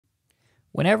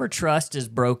Whenever trust is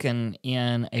broken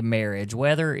in a marriage,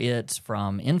 whether it's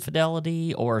from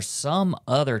infidelity or some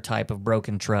other type of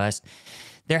broken trust,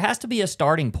 there has to be a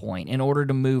starting point in order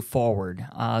to move forward.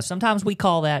 Sometimes we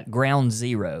call that ground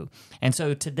zero. And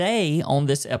so today on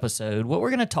this episode, what we're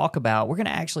going to talk about, we're going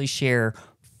to actually share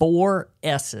 4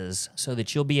 S's so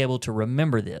that you'll be able to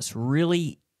remember this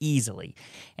really easily.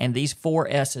 And these 4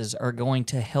 S's are going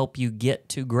to help you get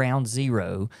to ground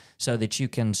zero so that you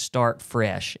can start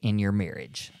fresh in your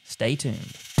marriage. Stay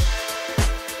tuned.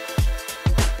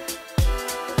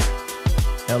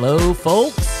 Hello,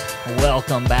 folks.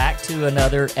 Welcome back to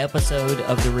another episode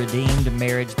of the Redeemed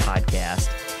Marriage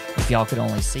Podcast. If y'all could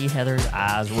only see Heather's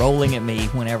eyes rolling at me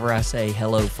whenever I say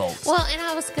hello, folks. Well, and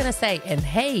I was going to say, and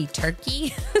hey,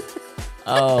 turkey.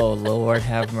 Oh, Lord,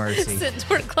 have mercy. Since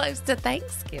we're close to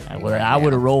Thanksgiving. I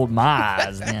would have rolled my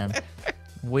eyes then.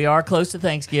 We are close to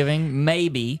Thanksgiving,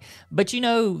 maybe. But you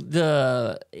know,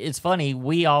 it's funny,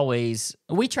 we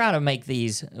try to make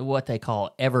these what they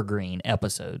call evergreen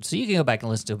episodes. So you can go back and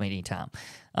listen to them anytime.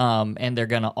 And they're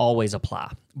going to always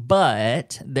apply.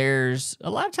 But there's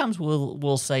a lot of times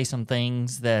we'll say some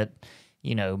things that,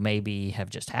 you know, maybe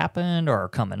have just happened or are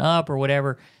coming up or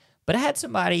whatever. But I had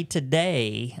somebody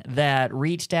today that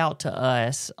reached out to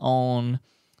us on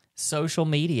social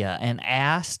media and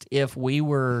asked if we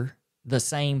were the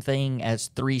same thing as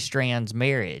 3 Strands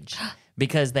Marriage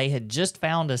because they had just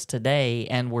found us today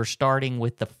and were starting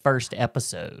with the first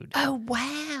episode. Oh,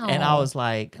 wow. And I was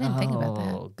like, I didn't think about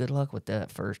that. Good luck with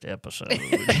that first episode.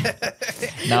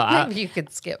 Maybe you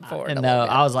could skip forward. No,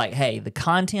 I was like, hey, the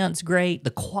content's great,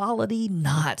 the quality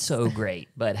not so great,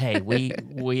 but hey,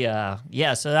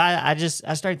 So I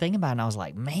started thinking about it, and I was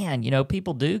like, man, you know,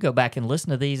 people do go back and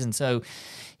listen to these, and so,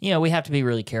 you know, we have to be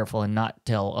really careful and not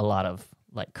tell a lot of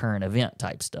like current event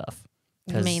type stuff.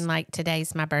 You mean like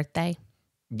today's my birthday?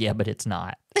 Yeah, but it's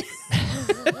not.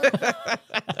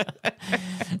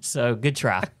 So good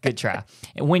try.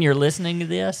 And when you're listening to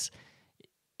this,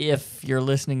 if you're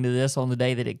listening to this on the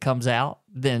day that it comes out,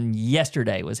 then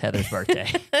yesterday was Heather's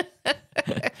birthday.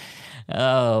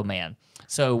 Oh, man.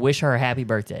 So wish her a happy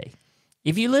birthday.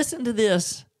 If you listen to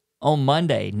this on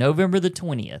Monday, November the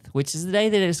 20th, which is the day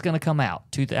that it's going to come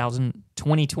out,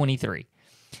 2023,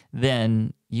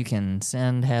 then you can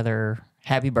send Heather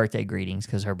happy birthday greetings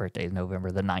because her birthday is November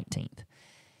the 19th.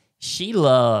 She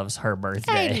loves her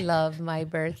birthday. I love my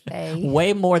birthday.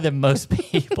 Way more than most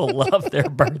people love their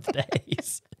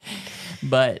birthdays.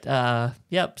 But,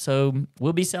 yep, so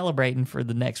we'll be celebrating for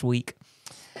the next week.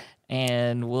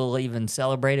 And we'll even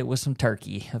celebrate it with some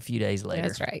turkey a few days later.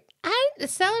 That's right. I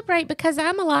celebrate because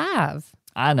I'm alive.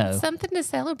 I know. It's something to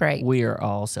celebrate. We are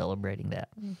all celebrating that.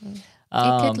 Mm-hmm.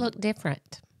 It could look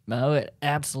different. No, it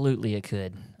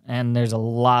could. And there's a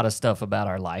lot of stuff about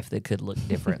our life that could look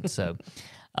different. So,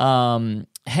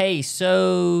 hey,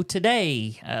 so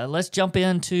today, let's jump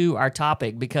into our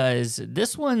topic because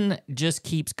this one just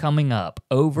keeps coming up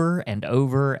over and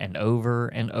over and over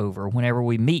and over whenever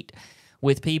we meet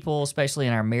with people, especially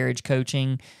in our marriage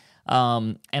coaching.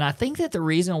 And I think that the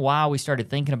reason why we started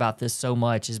thinking about this so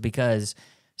much is because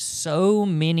so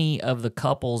many of the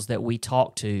couples that we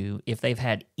talk to, if they've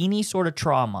had any sort of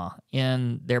trauma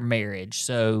in their marriage.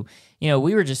 So, you know,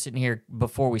 we were just sitting here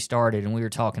before we started and we were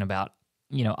talking about,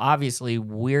 you know, obviously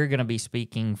we're going to be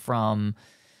speaking from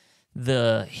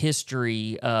the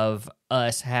history of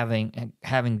us having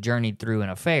journeyed through an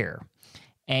affair.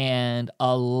 And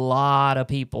a lot of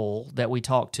people that we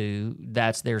talk to,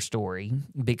 that's their story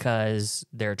because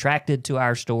they're attracted to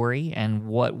our story and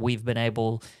what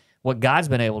God's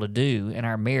been able to do in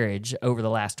our marriage over the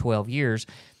last 12 years.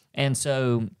 And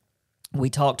so we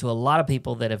talk to a lot of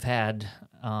people that have had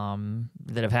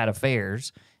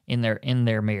affairs in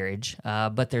their marriage.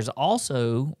 But there's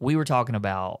also, we were talking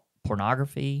about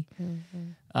pornography,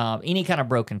 any kind of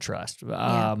broken trust.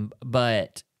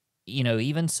 But, you know,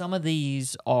 even some of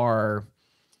these are,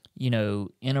 you know,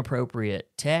 inappropriate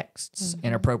texts,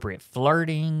 inappropriate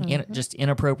flirting, just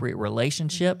inappropriate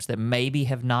relationships that maybe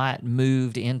have not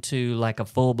moved into like a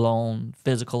full-blown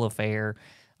physical affair.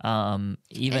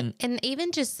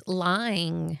 Even just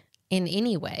lying in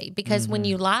any way, because when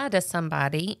you lie to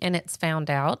somebody and it's found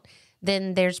out,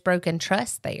 then there's broken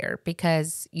trust there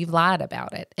because you've lied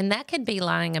about it. And that could be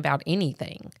lying about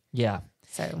anything. Yeah.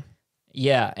 So...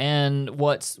 yeah, and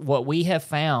what we have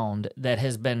found that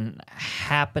has been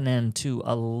happening to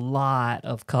a lot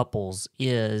of couples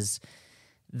is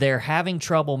they're having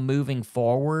trouble moving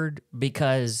forward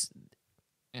because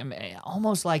I mean,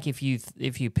 almost like if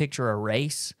you picture a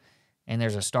race and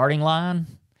there's a starting line,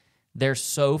 they're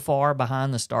so far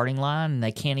behind the starting line and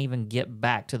they can't even get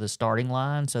back to the starting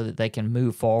line so that they can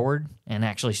move forward and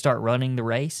actually start running the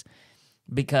race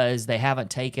because they haven't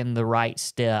taken the right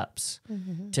steps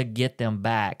to get them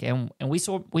back. And we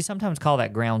sometimes call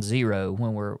that ground zero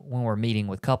when we're meeting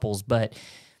with couples, but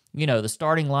the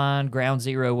starting line, ground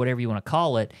zero, whatever you want to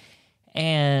call it.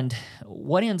 And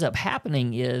what ends up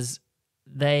happening is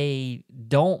they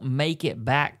don't make it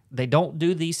back. They don't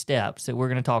do these steps that we're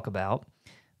going to talk about.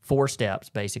 4 steps,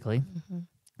 basically.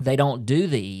 They don't do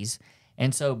these.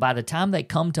 And so by the time they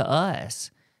come to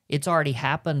us, it's already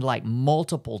happened like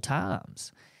multiple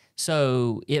times.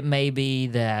 So it may be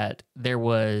that there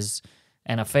was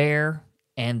an affair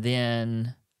and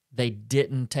then they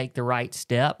didn't take the right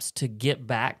steps to get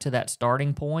back to that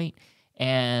starting point.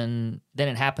 And then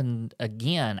it happened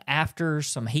again after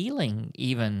some healing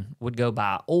even would go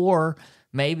by. Or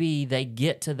maybe they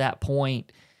get to that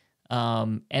point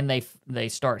and they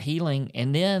start healing,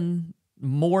 and then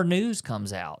more news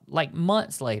comes out, like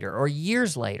months later or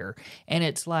years later, and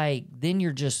it's like then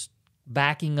you're just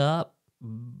backing up,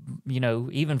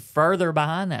 even further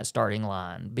behind that starting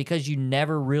line because you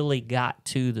never really got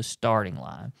to the starting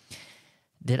line.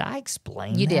 Did I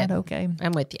explain You that? did. Okay,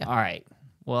 I'm with you. all right.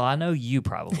 Well, I know you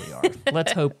probably are.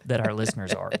 Let's hope that our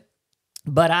listeners are.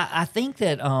 But I think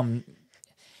that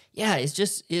it's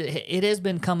just it has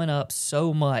been coming up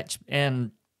so much,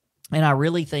 and I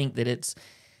really think that it's,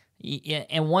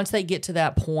 and once they get to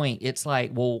that point, it's like,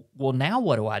 well, now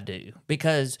what do I do?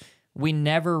 Because we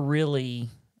never really,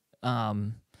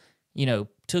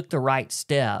 took the right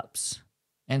steps,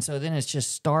 and so then it's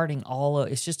just starting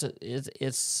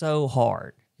it's so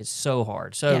hard. It's so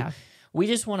hard. So. Yeah. We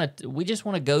just want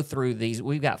to go through these.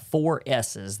 We've got 4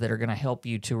 S's that are going to help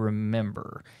you to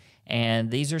remember. And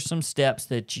these are some steps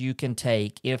that you can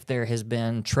take if there has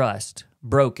been trust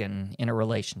broken in a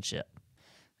relationship.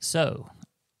 So,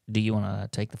 do you want to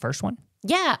take the first one?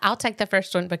 Yeah, I'll take the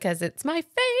first one because it's my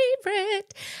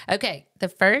favorite. Okay, the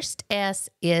first S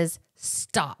is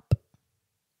stop.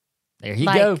 There you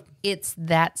go. It's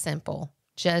that simple.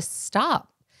 Just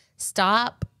stop.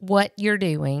 Stop what you're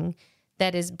doing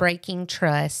that is breaking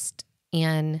trust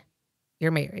in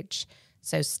your marriage.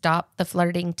 So stop the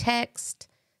flirting text,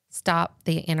 stop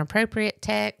the inappropriate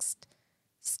text,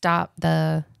 stop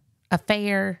the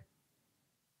affair,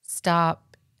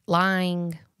 stop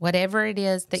lying, whatever it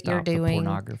is that you're doing. Stop the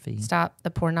pornography. Stop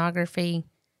the pornography.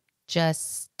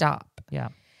 Just stop. Yeah.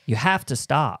 You have to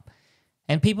stop.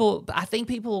 And I think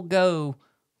people go,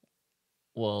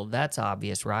 well, that's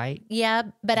obvious, right? Yeah,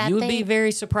 but you would be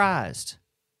very surprised.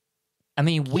 I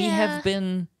mean, we have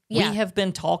been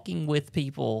talking with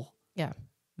people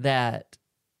that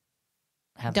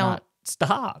have not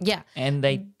stopped. Yeah. And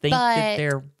they think that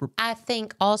they're... I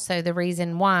think also the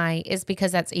reason why is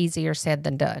because that's easier said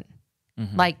than done.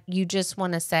 Mm-hmm. Like, you just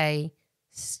want to say,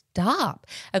 stop.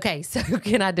 Okay, so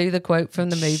can I do the quote from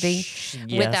the movie?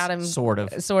 Yes, without him? Sort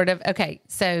of. Okay,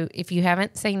 so if you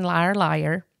haven't seen Liar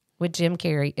Liar with Jim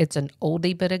Carrey, it's an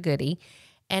oldie but a goodie.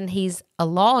 And he's a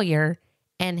lawyer,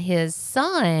 and his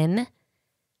son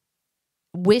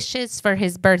wishes for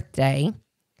his birthday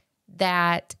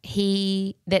that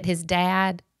his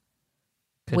dad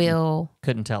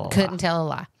couldn't tell a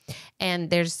lie. And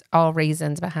there's all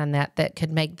reasons behind that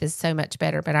could make this so much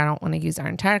better, but I don't want to use our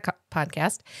entire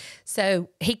podcast. So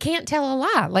he can't tell a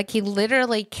lie. Like, he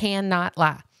literally cannot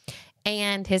lie.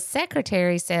 And his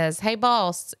secretary says, "Hey,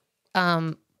 boss,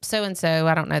 so-and-so,"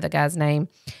 I don't know the guy's name.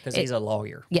 Because he's a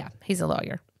lawyer. Yeah, he's a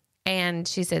lawyer. And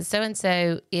she says,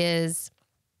 "So-and-so is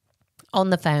on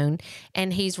the phone,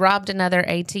 and he's robbed another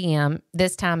ATM,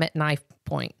 this time at knife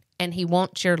point, and he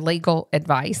wants your legal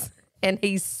advice." And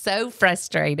he's so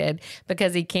frustrated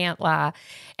because he can't lie.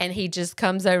 And he just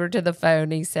comes over to the phone.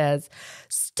 He says,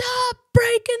 "Stop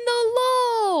breaking the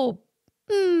law,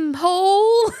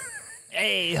 hole."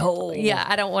 Hey, hole. Yeah,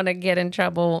 I don't want to get in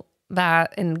trouble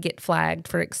and get flagged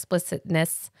for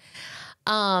explicitness.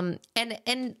 And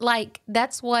like,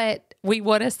 that's what we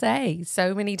want to say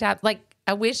so many times. Like,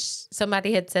 I wish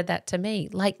somebody had said that to me.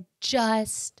 Like,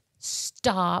 just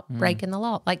stop breaking the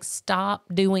law. Like,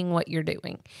 stop doing what you're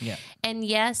doing. Yeah. And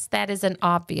yes, that is an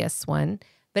obvious one,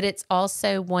 but it's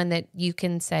also one that you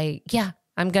can say, yeah,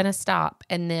 I'm going to stop.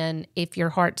 And then if your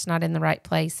heart's not in the right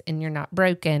place and you're not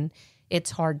broken, it's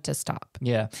hard to stop.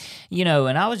 Yeah.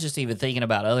 And I was just even thinking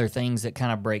about other things that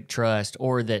kind of break trust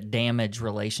or that damage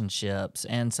relationships.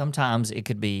 And sometimes it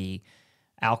could be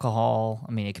alcohol.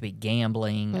 I mean, it could be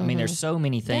gambling. I mean, there's so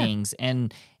many things. Yeah.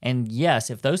 And yes,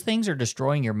 if those things are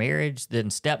destroying your marriage, then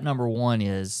step number 1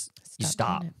 is you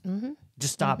stop.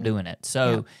 Just stop doing it.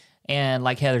 So And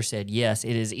like Heather said, yes,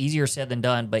 it is easier said than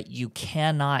done, but you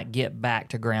cannot get back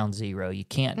to ground zero. You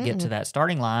can't get to that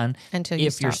starting line until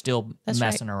if you're stop. still That's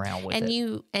messing right. around with And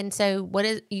it. and so what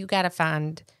is, you got to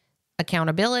find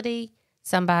accountability,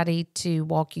 somebody to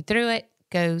walk you through it,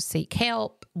 go seek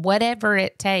help, whatever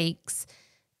it takes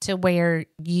to where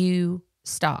you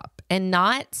stop, and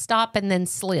not stop and then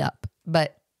slip,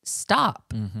 but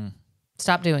stop.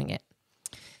 Stop doing it.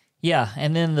 Yeah,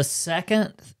 and then the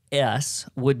second S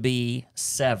would be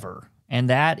sever, and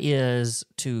that is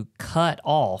to cut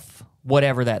off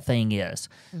whatever that thing is.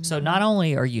 So not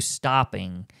only are you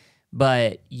stopping,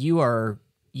 but you are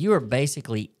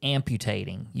basically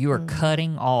amputating. You are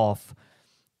cutting off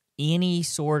any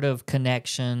sort of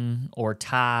connection or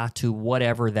tie to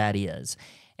whatever that is.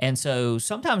 And so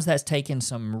sometimes that's taken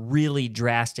some really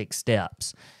drastic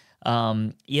steps.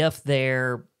 If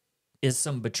there is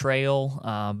some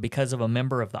betrayal because of a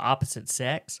member of the opposite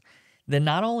sex, then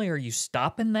not only are you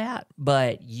stopping that,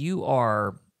 but you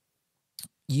are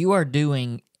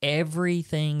doing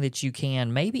everything that you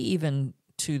can, maybe even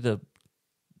to the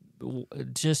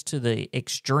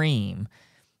extreme,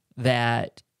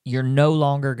 that you're no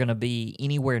longer going to be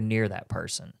anywhere near that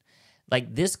person.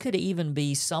 Like, this could even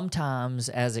be sometimes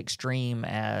as extreme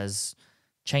as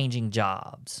changing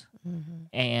jobs.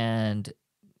 And,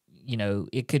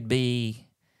 it could be,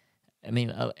 and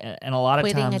a lot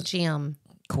of times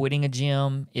quitting a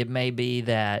gym. It may be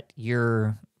that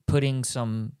you're putting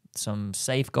some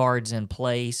safeguards in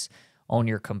place on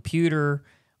your computer,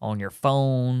 on your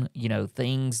phone,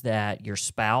 things that your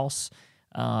spouse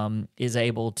is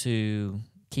able to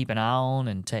keep an eye on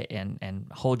and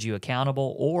hold you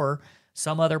accountable, or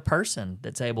some other person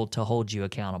that's able to hold you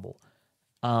accountable.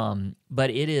 But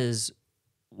it is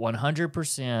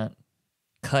 100%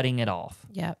 cutting it off.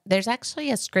 Yeah. There's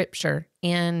actually a scripture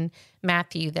in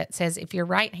Matthew that says, if your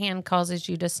right hand causes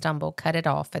you to stumble, cut it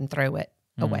off and throw it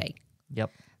away. Yep.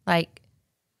 Like,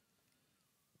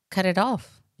 cut it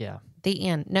off. Yeah. The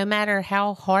end. No matter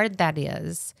how hard that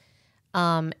is,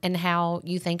 and how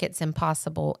you think it's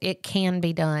impossible, it can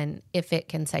be done if it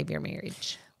can save your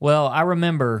marriage. Well, I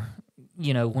remember,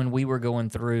 when we were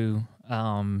going through,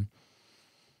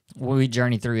 when we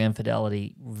journeyed through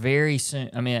infidelity, very soon,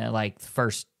 like the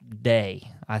first day,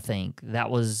 I think, that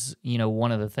was,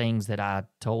 one of the things that I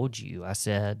told you. I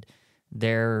said,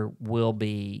 there will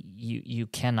be, you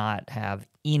cannot have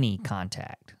any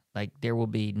contact. Like, there will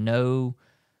be no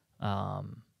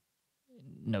texting,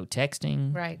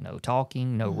 right, no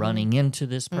talking, no running into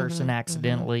this person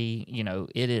accidentally.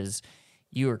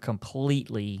 You are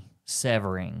completely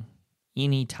severing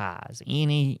any ties,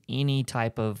 any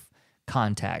type of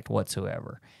contact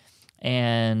whatsoever.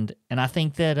 And I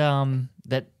think that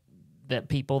that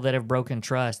people that have broken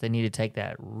trust, they need to take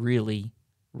that really,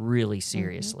 really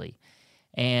seriously.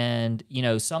 And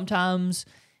sometimes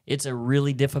it's a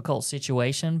really difficult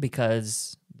situation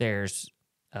because there's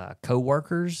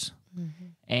coworkers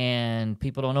and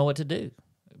people don't know what to do,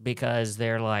 because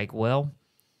they're like, well,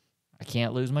 I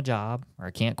can't lose my job, or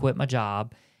I can't quit my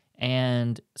job.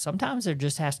 And sometimes there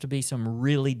just has to be some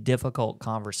really difficult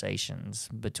conversations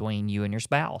between you and your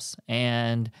spouse,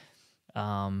 and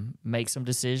make some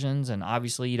decisions. And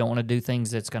obviously you don't want to do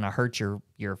things that's going to hurt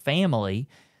your family.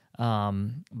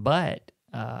 But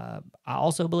I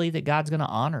also believe that God's going to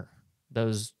honor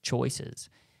those choices,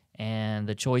 and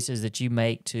the choices that you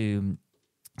make to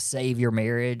save your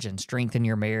marriage and strengthen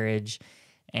your marriage.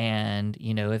 And,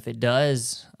 if it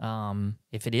does,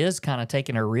 if it is kind of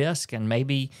taking a risk, and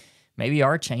maybe you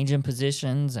are changing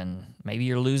positions, and maybe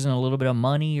you're losing a little bit of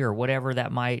money or whatever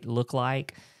that might look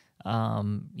like,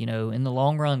 in the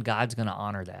long run, God's going to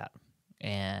honor that,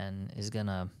 and is going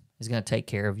to take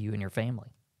care of you and your family.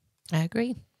 I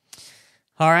agree.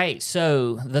 All right.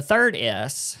 So the third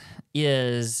S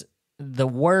is, the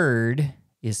word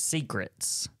is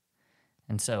secrets.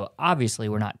 And so obviously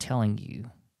we're not telling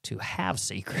you to have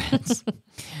secrets,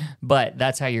 but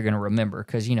that's how you're going to remember,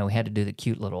 because, we had to do the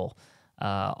cute little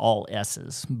all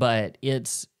S's. But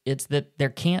it's that there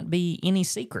can't be any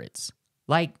secrets.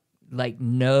 Like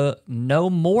no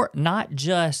more, not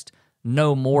just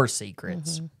no more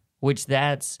secrets, which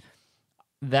that's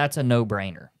a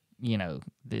no-brainer,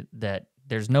 that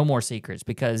there's no more secrets,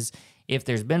 because if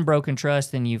there's been broken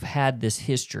trust, then you've had this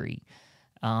history.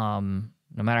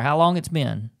 No matter how long it's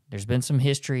been, there's been some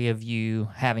history of you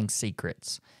having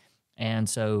secrets. And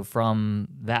so from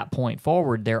that point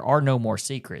forward, there are no more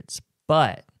secrets.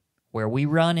 But where we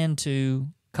run into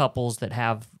couples that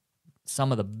have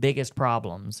some of the biggest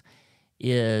problems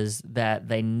is that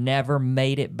they never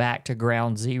made it back to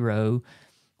ground zero,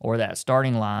 or that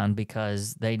starting line,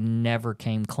 because they never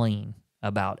came clean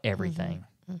about everything.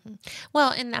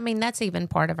 Well, and I mean, that's even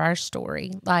part of our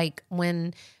story. Like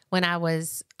when I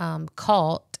was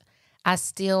caught, I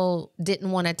still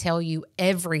didn't want to tell you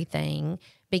everything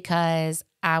because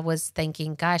I was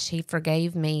thinking, gosh, he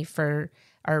forgave me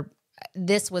or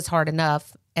this was hard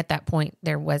enough. At that point,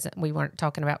 we weren't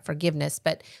talking about forgiveness.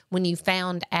 But when you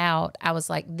found out, I was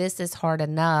like, this is hard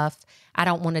enough. I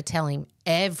don't want to tell him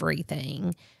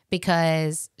everything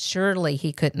because surely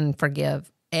he couldn't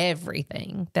forgive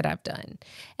everything that I've done.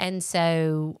 And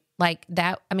so like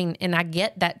that, I mean, and I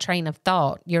get that train of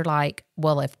thought. You're like,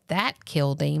 well, if that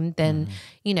killed him, then,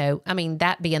 I mean,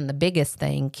 that being the biggest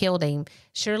thing, killed him,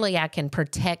 surely I can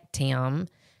protect him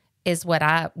is what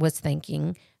I was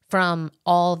thinking from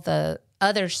all the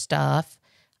other stuff.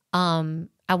 I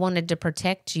wanted to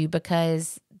protect you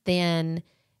because then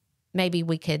maybe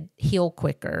we could heal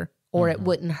quicker or it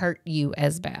wouldn't hurt you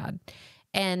as bad.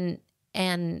 And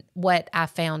what I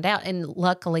found out, and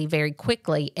luckily very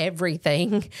quickly,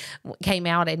 everything came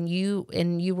out and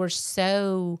you were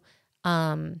so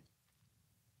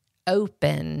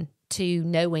open to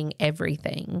knowing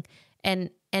everything. And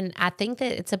I think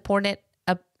that it's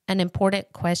an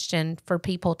important question for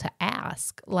people to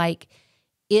ask. Like,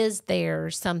 is there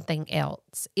something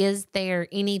else? Is there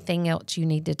anything else you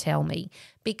need to tell me?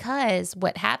 Because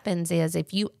what happens is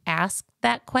if you ask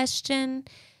that question,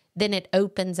 then it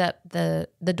opens up the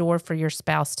door for your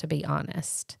spouse to be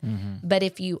honest. But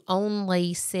if you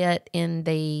only sit in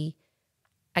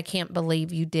I can't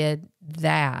believe you did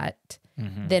that,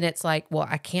 then it's like, well,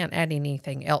 I can't add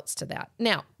anything else to that.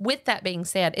 Now, with that being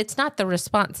said, it's not the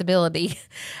responsibility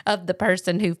of the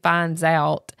person who finds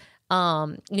out.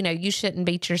 You shouldn't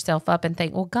beat yourself up and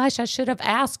think, well, gosh, I should have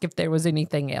asked if there was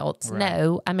anything else.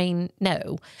 Right.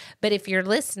 No. But if you're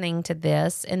listening to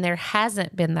this and there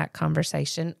hasn't been that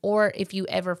conversation, or if you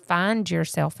ever find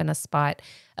yourself in a spot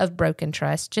of broken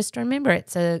trust, just remember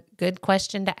it's a good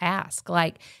question to ask.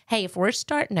 Like, hey, if we're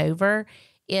starting over,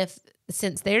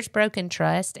 since there's broken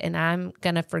trust and I'm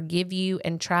going to forgive you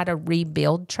and try to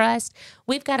rebuild trust,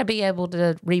 we've got to be able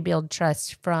to rebuild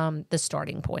trust from the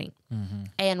starting point.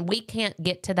 And we can't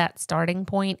get to that starting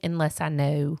point unless I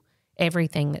know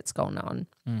everything that's going on.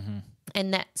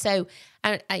 And that, so,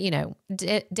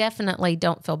 definitely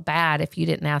don't feel bad if you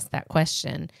didn't ask that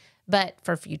question. But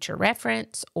for future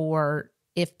reference, or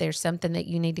if there's something that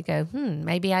you need to go,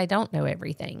 maybe I don't know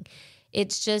everything.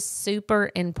 It's just super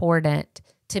important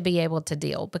to be able to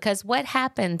deal, because what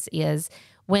happens is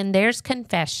when there's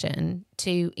confession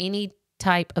to any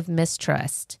type of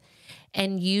mistrust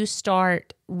and you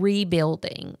start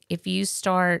rebuilding, if you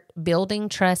start building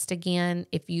trust again,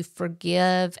 if you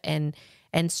forgive and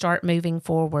start moving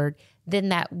forward, then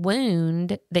that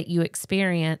wound that you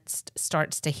experienced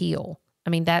starts to heal. I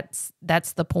mean, that's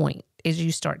the point, is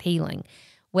you start healing.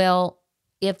 Well,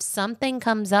 if something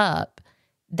comes up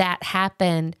that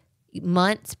happened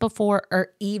months before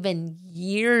or even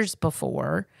years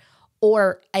before,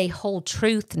 or a whole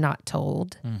truth not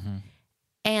told,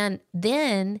 and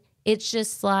then it's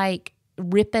just like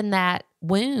ripping that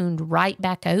wound right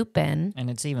back open. And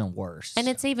it's even worse.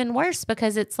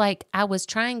 Because it's like, I was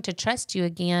trying to trust you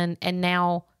again, and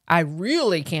now I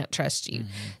really can't trust you.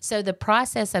 So the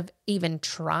process of even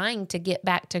trying to get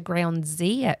back to ground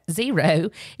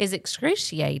zero is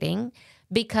excruciating,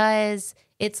 because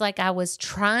it's like I was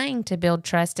trying to build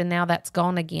trust and now that's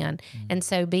gone again. And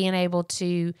so being able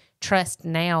to trust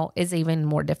now is even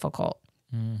more difficult.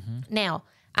 Now,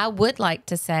 I would like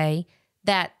to say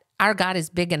that our God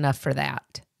is big enough for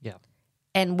that. Yeah.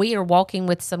 And we are walking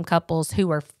with some couples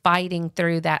who are fighting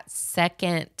through that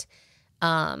second,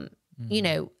 that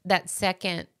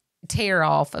second tear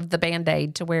off of the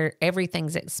Band-Aid to where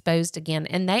everything's exposed again.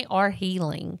 And they are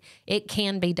healing. It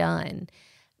can be done.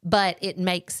 But it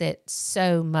makes it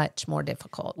so much more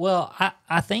difficult. Well,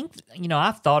 I think,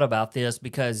 I've thought about this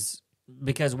because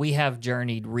we have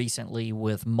journeyed recently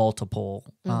with multiple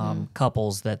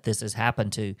couples that this has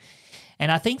happened to.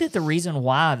 And I think that the reason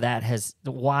why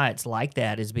it's like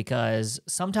that is because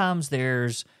sometimes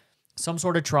there's some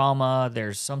sort of trauma,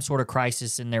 there's some sort of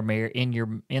crisis in their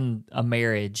in a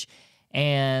marriage,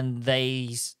 and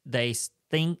they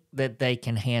think that they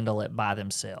can handle it by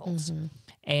themselves.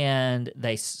 And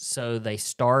they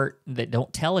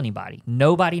don't tell anybody.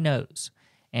 Nobody knows.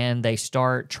 And they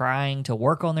start trying to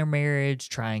work on their marriage,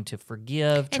 trying to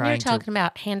forgive. And you're talking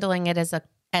about handling it as a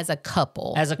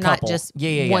couple. As a couple. Not just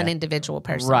one individual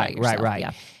person. Right.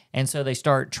 Yeah. And so they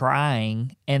start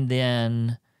trying, and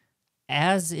then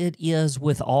as it is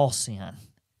with all sin,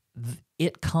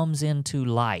 it comes into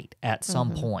light at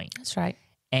some point. That's right.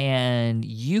 And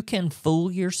you can fool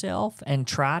yourself and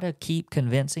try to keep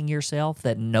convincing yourself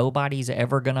that nobody's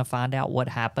ever going to find out what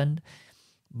happened.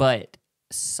 But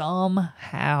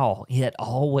somehow it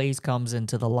always comes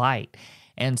into the light.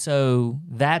 And so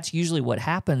that's usually what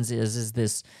happens is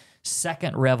this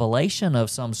second revelation of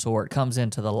some sort comes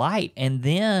into the light. And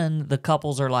then the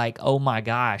couples are like, oh my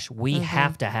gosh, we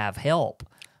have to have help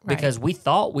because we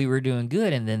thought we were doing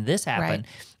good. And then this happened.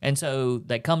 Right. And so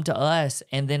they come to us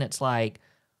and then it's like,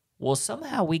 well,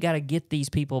 somehow we got to get these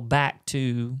people back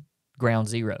to ground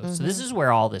zero. So this is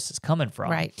where all this is coming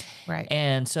from. Right.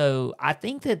 And so I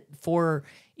think that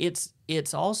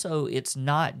it's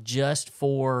not just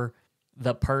for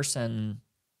the person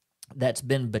that's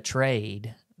been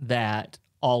betrayed that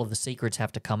all of the secrets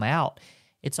have to come out.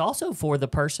 It's also for the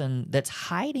person that's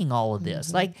hiding all of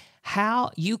this. Like how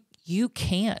you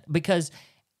can't, because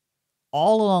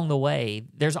all along the way,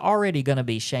 there's already going to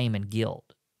be shame and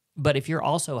guilt. But if you're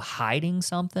also hiding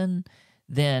something,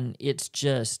 then it's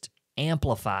just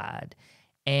amplified.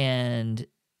 And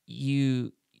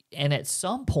at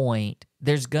some point,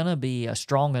 there's going to be a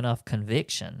strong enough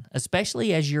conviction,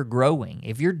 especially as you're growing.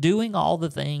 If you're doing all the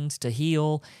things to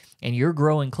heal and you're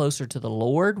growing closer to the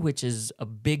Lord, which is a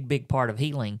big, big part of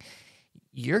healing,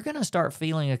 you're going to start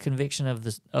feeling a conviction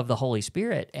of the Holy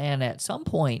Spirit. And at some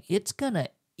point, it's going to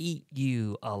eat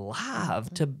you alive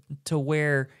to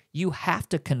where you have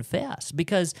to confess,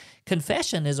 because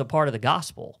confession is a part of the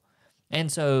gospel.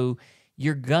 And so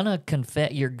you're going to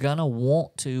confess, you're going to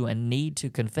want to and need to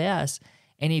confess.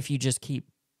 And if you just keep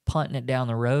punting it down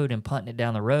the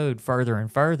road further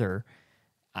and further,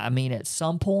 I mean, at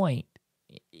some point,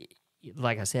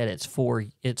 like I said, it's for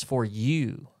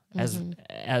you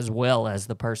as well as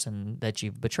the person that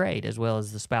you've betrayed, as well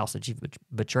as the spouse that you've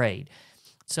betrayed.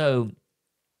 So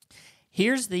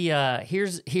here's the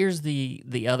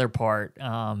other part,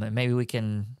 and maybe we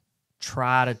can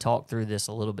try to talk through this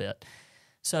a little bit.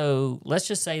 So let's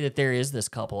just say that there is this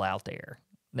couple out there.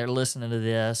 They're listening to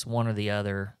this, one or the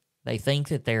other. They think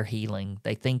that they're healing.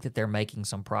 They think that they're making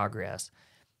some progress,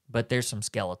 but there's some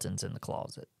skeletons in the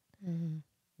closet.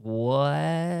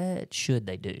 What should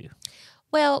they do?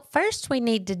 Well, first we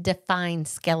need to define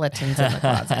skeletons in the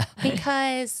closet,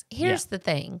 because here's the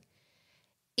thing.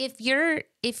 If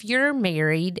you're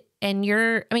married and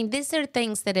these are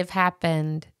things that have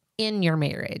happened in your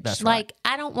marriage. That's right. Like,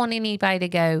 I don't want anybody to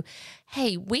go,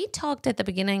 hey, we talked at the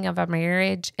beginning of our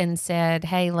marriage and said,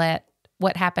 hey,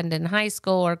 what happened in high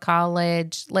school or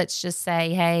college, let's just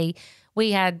say, hey,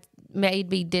 we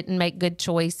didn't make good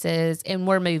choices and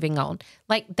we're moving on.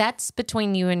 Like, that's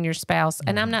between you and your spouse.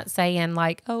 And I'm not saying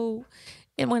like, oh,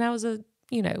 and when I was a,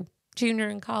 junior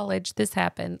in college, this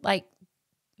happened. Like,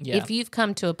 if you've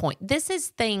come to a point, this is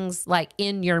things like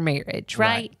in your marriage,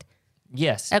 right?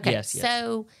 Yes. Okay. Yes.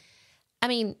 So,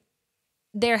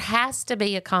 there has to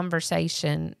be a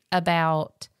conversation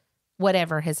about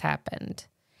whatever has happened.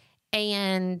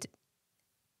 And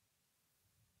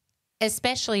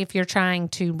especially if you're trying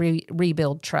to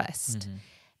rebuild trust.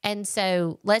 And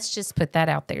so let's just put that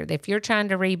out there. If you're trying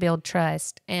to rebuild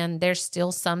trust and there's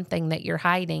still something that you're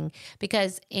hiding,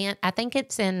 because I think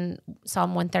it's in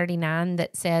Psalm 139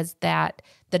 that says that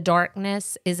the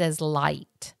darkness is as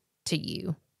light to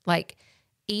you. Like,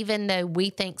 even though we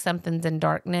think something's in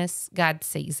darkness, God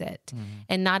sees it.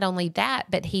 And not only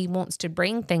that, but he wants to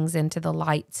bring things into the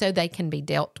light so they can be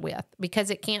dealt with, because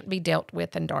it can't be dealt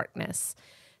with in darkness.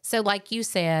 So like you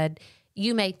said,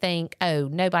 you may think, oh,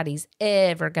 nobody's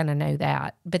ever going to know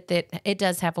that, but that it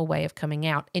does have a way of coming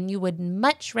out. And you would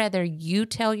much rather you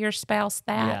tell your spouse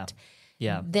that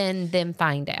than them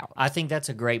find out. I think that's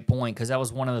a great point, because that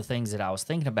was one of the things that I was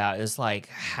thinking about is like,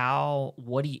 how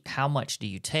much do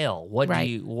you tell?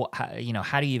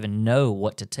 How do you even know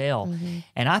what to tell?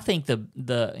 And I think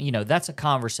that's a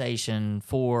conversation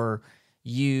for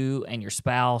you and your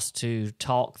spouse to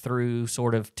talk through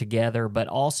sort of together, but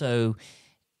also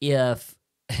if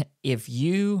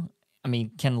you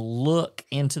can look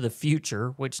into the future,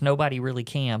 which nobody really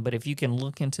can, but if you can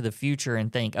look into the future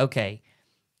and think, okay,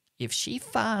 if she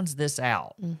finds this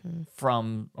out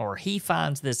or he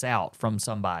finds this out from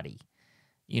somebody,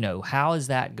 how is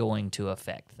that going to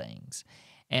affect things?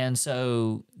 And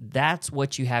so that's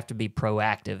what you have to be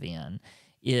proactive in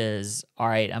is, all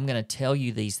right, I'm going to tell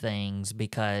you these things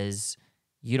because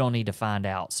you don't need to find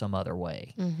out some other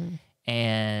way.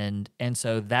 And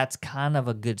so that's kind of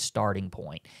a good starting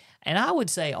point. And I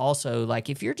would say also, like,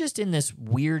 if you're just in this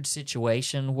weird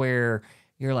situation where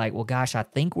you're like, well, gosh, I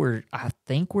think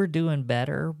we're doing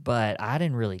better, but I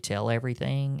didn't really tell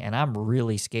everything, and I'm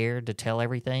really scared to tell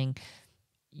everything.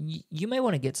 You may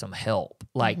want to get some help,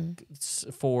 like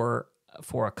for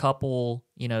for a couple,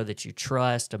 that you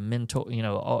trust, a mentor,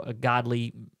 a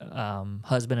godly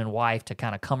husband and wife to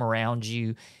kind of come around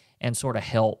you and sort of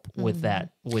help with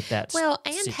that Well,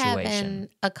 and situation. having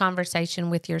a conversation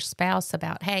with your spouse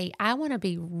about, hey, I want to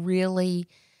be really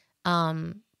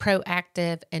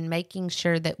proactive and making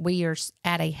sure that we are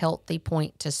at a healthy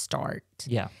point to start.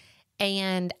 Yeah.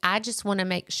 And I just want to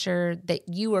make sure that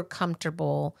you are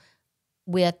comfortable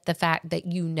with the fact that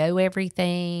you know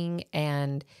everything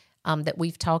and that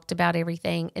we've talked about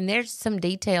everything. And there's some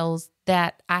details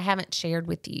that I haven't shared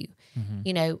with you.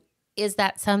 Mm-hmm. Is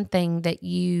that something that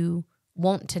you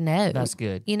want to know? That's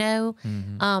good.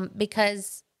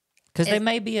 Because they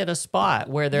may be at a spot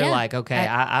where they're like, okay,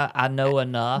 I know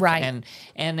enough. Right.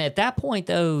 And at that point,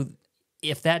 though,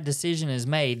 if that decision is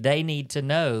made, they need to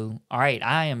know, all right,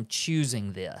 I am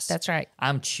choosing this. That's right.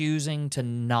 I'm choosing to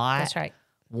not That's right.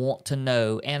 want to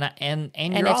know. And And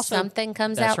you're if also, something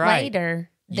comes that's out right. later,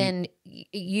 then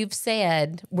you've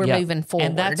said we're moving forward.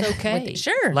 And that's okay.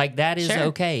 Sure. Like that is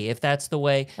okay if that's the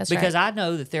way. That's because right. I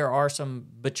know that there are some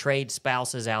betrayed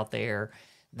spouses out there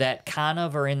that kind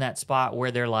of are in that spot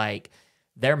where they're like,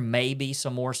 there may be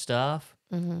some more stuff,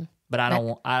 but I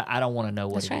don't want to know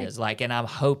what it is. Like, and I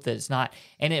hope that it's not.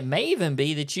 And it may even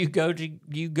be that you go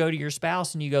to your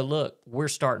spouse and you go, look, we're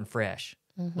starting fresh.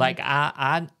 Like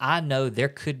I know there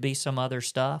could be some other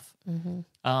stuff. And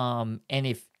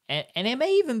it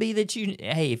may even be that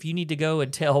if you need to go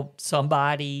and tell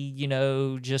somebody,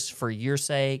 just for your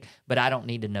sake, but I don't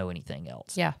need to know anything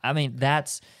else. Yeah. I mean,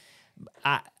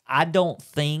 I don't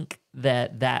think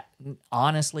that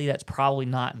honestly, that's probably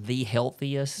not the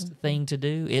healthiest thing to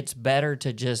do. It's better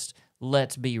to just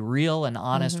let's be real and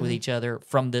honest with each other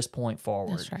from this point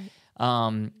forward. That's right.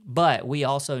 But we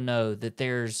also know that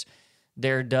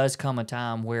there does come a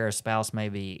time where a spouse may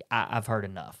be, I've heard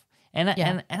enough.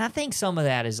 And I think some of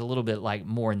that is a little bit like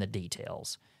more in the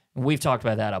details. We've talked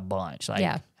about that a bunch.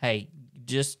 Like, hey,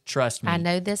 just trust me. I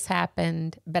know this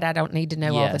happened, but I don't need to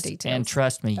know all the details. And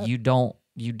trust me, you don't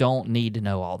need to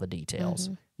know all the details.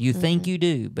 You think you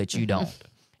do, but you don't.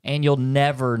 And you'll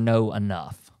never know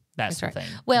enough. That's the thing.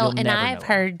 Well, and I've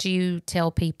heard you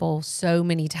tell people so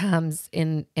many times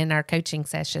in our coaching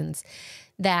sessions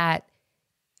that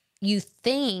you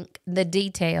think the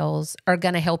details are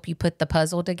going to help you put the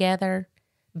puzzle together,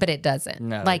 but it doesn't.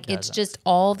 No, it's just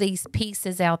all these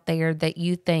pieces out there that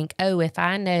you think, oh, if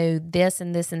I know this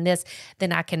and this and this,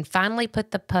 then I can finally put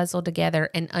the puzzle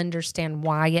together and understand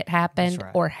why it happened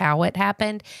or how it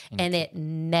happened. And it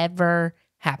never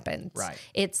happens. Right.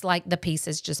 It's like the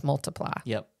pieces just multiply.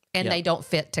 Yep. And they don't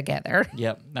fit together.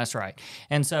 Yep, that's right.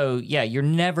 And so, you're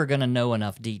never going to know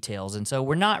enough details. And so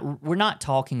we're not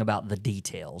talking about the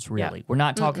details, really. Yeah. We're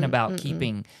not talking about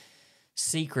keeping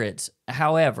secrets.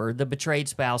 However, the betrayed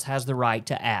spouse has the right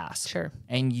to ask. Sure.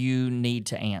 And you need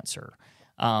to answer.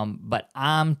 But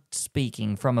I'm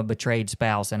speaking from a betrayed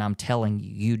spouse, and I'm telling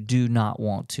you, you do not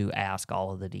want to ask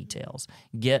all of the details.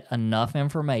 Get enough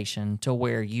information to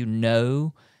where you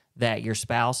know that your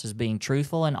spouse is being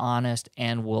truthful and honest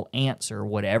and will answer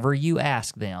whatever you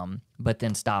ask them, but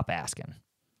then stop asking.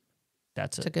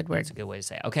 That's a good word. That's a good way to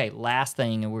say it. Okay, last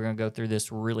thing, and we're going to go through this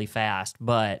really fast,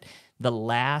 but the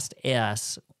last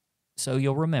S, so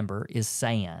you'll remember, is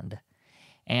sand.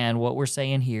 And what we're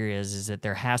saying here is that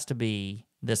there has to be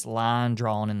this line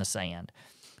drawn in the sand.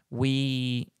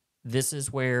 This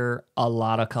is where a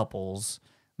lot of couples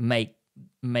make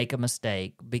a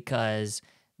mistake because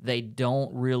they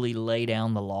don't really lay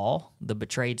down the law. The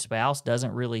betrayed spouse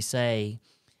doesn't really say,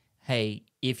 hey,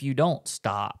 if you don't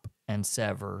stop and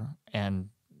sever and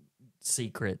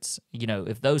secrets,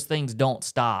 if those things don't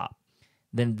stop,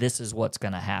 then this is what's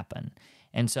going to happen.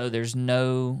 And so there's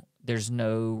no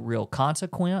real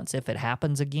consequence if it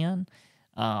happens again.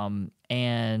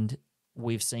 And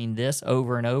we've seen this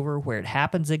over and over where it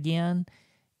happens again,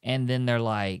 and then they're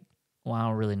like, well, I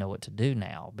don't really know what to do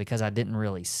now because I didn't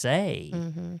really say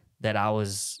that I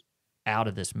was out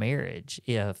of this marriage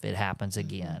if it happens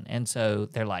again. And so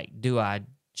they're like, do I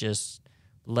just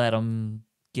let them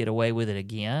get away with it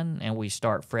again and we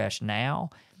start fresh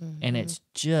now? And it's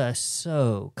just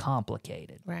so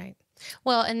complicated. Right.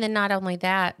 Well, and then not only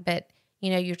that, but,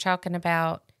 you're talking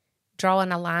about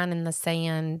drawing a line in the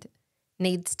sand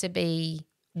needs to be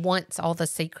once all the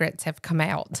secrets have come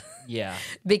out. Yeah.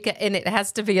 And it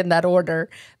has to be in that order,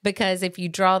 because if you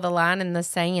draw the line in the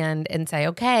sand and say,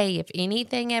 okay, if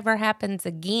anything ever happens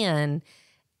again,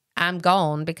 I'm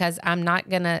gone, because I'm not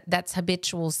going to, that's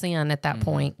habitual sin at that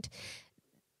point.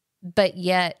 But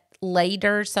yet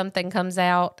later something comes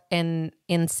out and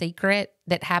in secret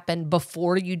that happened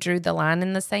before you drew the line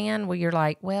in the sand, where you're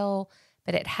like, well,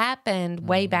 but it happened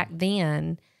way back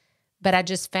then. but I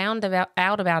just found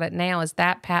out about it now. Is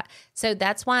that so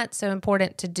that's why it's so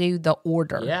important to do the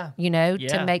order,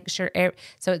 to make sure.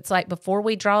 So it's like, before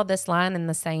we draw this line in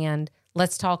the sand,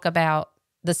 let's talk about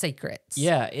the secrets.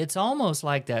 Yeah, it's almost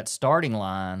like that starting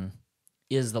line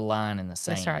is the line in the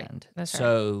sand. That's right.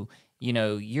 So,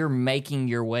 you're making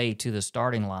your way to the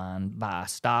starting line by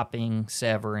stopping,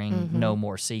 severing, no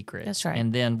more secrets. That's right.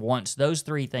 And then once those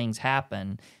three things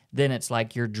happen, then it's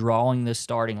like you're drawing the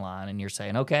starting line and you're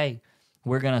saying, okay,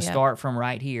 we're going to start from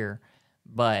right here.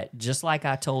 But just like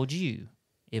I told you,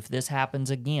 if this happens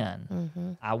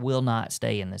again, I will not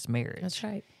stay in this marriage. That's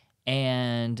right.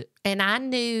 And I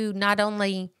knew not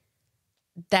only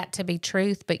that to be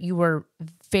truth, but you were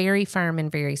very firm and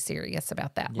very serious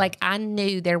about that. Yeah. Like, I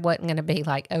knew there wasn't going to be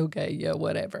like, okay, yeah,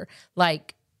 whatever.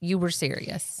 Like, you were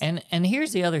serious. And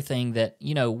here's the other thing that,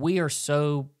 we are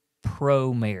so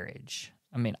pro-marriage.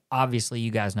 I mean, obviously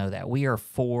you guys know that. We are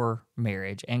for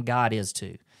marriage, and God is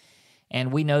too.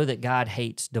 And we know that God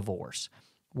hates divorce.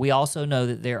 We also know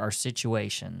that there are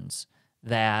situations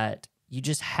that you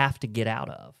just have to get out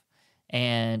of.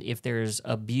 And if there's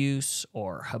abuse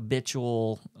or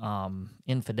habitual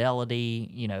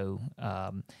infidelity,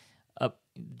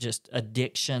 just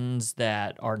addictions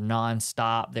that are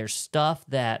nonstop, there's stuff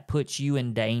that puts you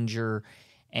in danger,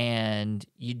 and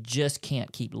you just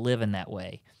can't keep living that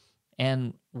way.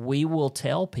 And we will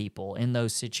tell people in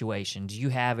those situations, you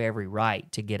have every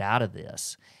right to get out of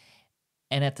this.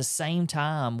 And at the same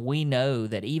time, we know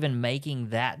that even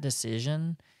making that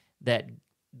decision, that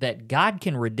God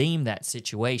can redeem that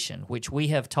situation, which we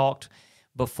have talked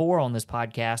before on this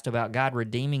podcast about God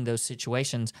redeeming those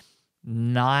situations,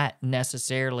 not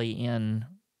necessarily in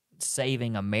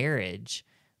saving a marriage,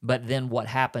 but then what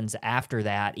happens after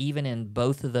that, even in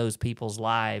both of those people's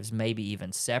lives, maybe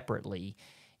even separately,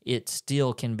 it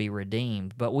still can be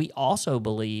redeemed. But we also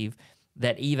believe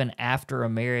that even after a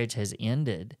marriage has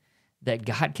ended, that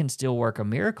God can still work a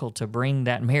miracle to bring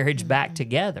that marriage back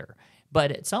together.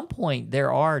 But at some point,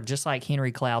 there are, just like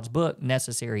Henry Cloud's book,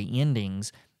 necessary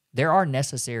endings. There are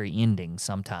necessary endings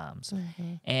sometimes.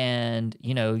 And,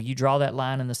 you draw that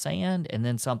line in the sand, and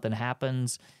then something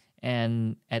happens,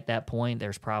 and at that point,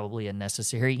 there's probably a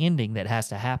necessary ending that has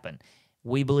to happen.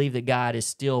 We believe that God is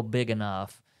still big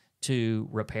enough to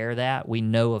repair that. We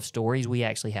know of stories. We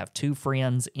actually have 2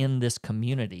 friends in this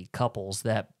community, couples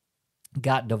that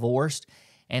got divorced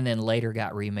and then later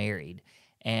got remarried.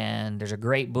 And there's a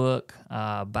great book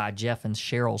by Jeff and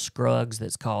Cheryl Scruggs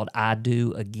that's called I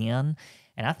Do Again.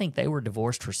 And I think they were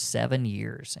divorced for 7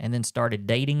 years and then started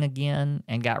dating again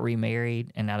and got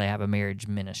remarried. And now they have a marriage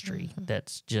ministry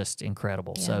that's just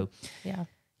incredible. So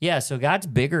God's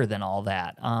bigger than all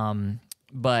that.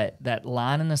 But that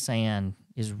line in the sand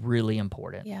is really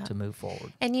important to move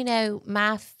forward. And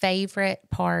my favorite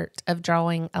part of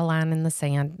drawing a line in the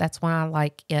sand, that's why I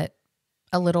like it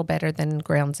a little better than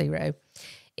ground zero,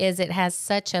 is it has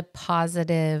such a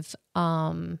positive,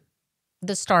 the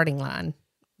starting line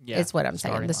is what I'm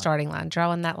saying. The starting line,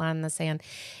 drawing that line in the sand.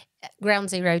 Ground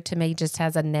zero to me just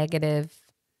has a negative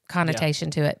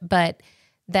connotation to it. But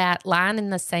that line in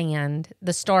the sand,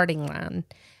 the starting line,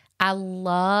 I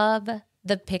love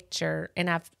the picture, and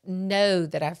I know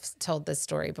that I've told this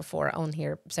story before on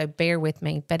here, so bear with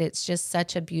me, but it's just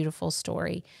such a beautiful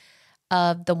story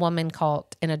of the woman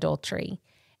caught in adultery,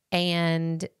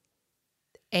 and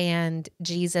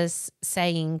Jesus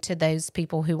saying to those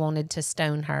people who wanted to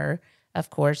stone her,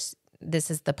 of course, this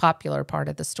is the popular part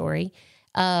of the story,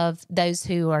 of those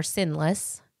who are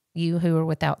sinless, you who are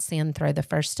without sin, throw the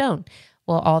first stone.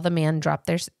 Well, all the men drop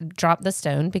the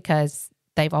stone because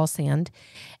they've all sinned.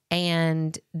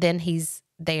 And then he's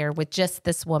there with just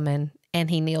this woman, and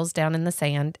he kneels down in the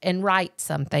sand and writes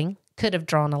something. Could have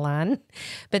drawn a line.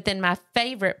 But then my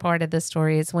favorite part of the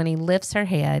story is when he lifts her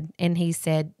head and he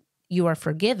said, "You are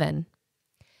forgiven.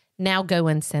 Now go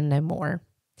and sin no more."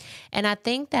 And I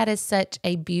think that is such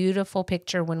a beautiful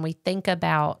picture when we think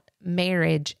about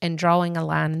marriage and drawing a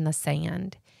line in the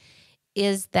sand,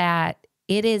 is that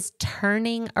it is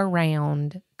turning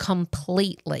around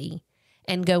completely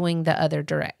and going the other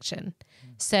direction.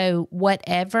 So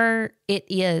whatever it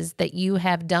is that you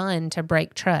have done to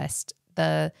break trust,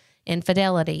 the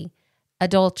infidelity,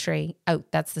 adultery,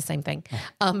 that's the same thing,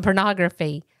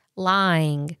 pornography,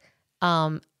 lying,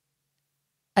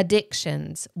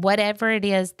 addictions, whatever it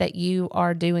is that you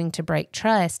are doing to break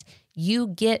trust, you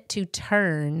get to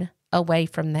turn away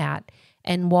from that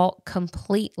and walk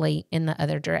completely in the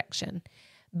other direction.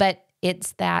 But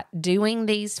it's that doing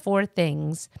these 4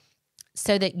 things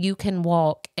so that you can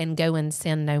walk and go and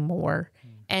sin no more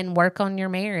and work on your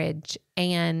marriage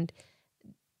and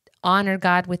honor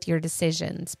God with your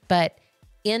decisions. But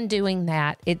in doing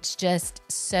that, it's just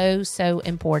so, so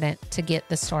important to get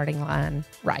the starting line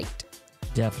right.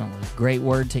 Definitely. Great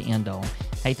word to end on.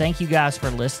 Hey, thank you guys for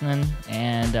listening,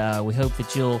 and we hope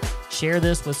that you'll share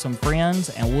this with some friends,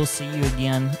 and we'll see you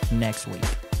again next week.